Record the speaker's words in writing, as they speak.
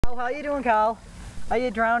Karl, how you doing, Karl? Are you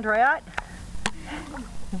a drowned rat?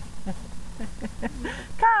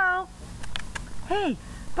 Karl! Hey,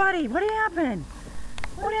 buddy, what happened?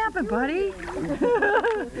 What happened, buddy?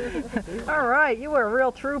 All right, you were a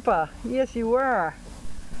real trooper. Yes, you were.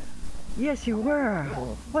 Yes, you were.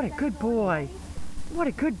 What a good boy. What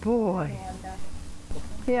a good boy.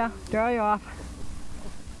 Here, dry off.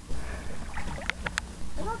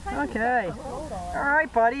 Okay. All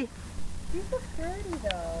right, buddy. He's so pretty,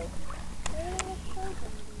 though.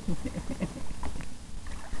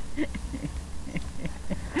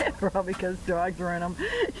 Probably because dogs are in them.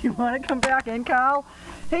 You want to come back in, Karl?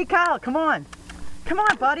 Hey, Karl, come on. Come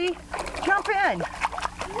on, buddy. Jump in.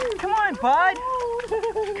 Come on, bud.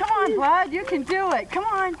 Come on, bud. You can do it. Come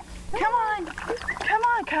on. Come on. Come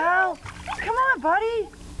on, Karl. Come on, buddy.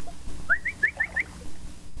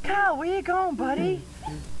 Karl, where you going, buddy?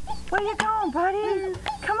 Where you going, buddy?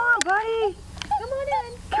 Come on, buddy. Come on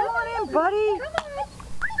in. Come on in, buddy. Come on.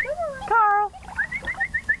 Come on. Karl.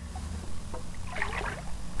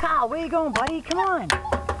 Karl, where you going, buddy? Come on.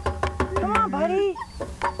 Come on, buddy.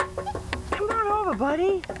 Come on over,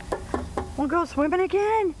 buddy. Want to go swimming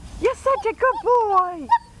again? You're such a good boy.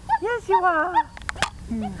 Yes, you are.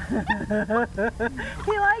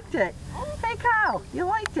 He liked it. Hey, Karl, you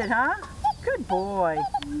liked it, huh? Good boy.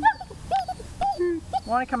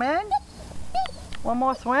 Want to come in? One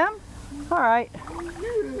more swim? All right.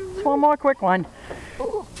 Just one more quick one.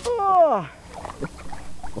 Oh.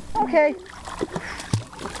 Okay.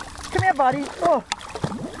 Come here, buddy. Oh.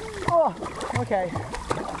 Oh. Okay.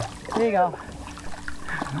 There you go.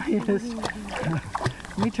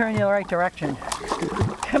 Let me turn you the right direction.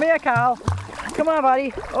 Come here, Karl. Come on,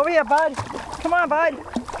 buddy. Over here, bud. Come on, bud.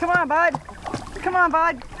 Come on, bud. Come on,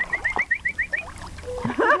 bud.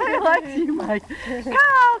 I like you, Mike.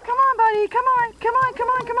 Karl, come on, buddy. Come on. Come on, come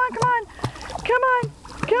on, come on, come on. Come on.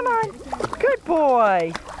 Come on. Good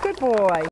boy. Good boy.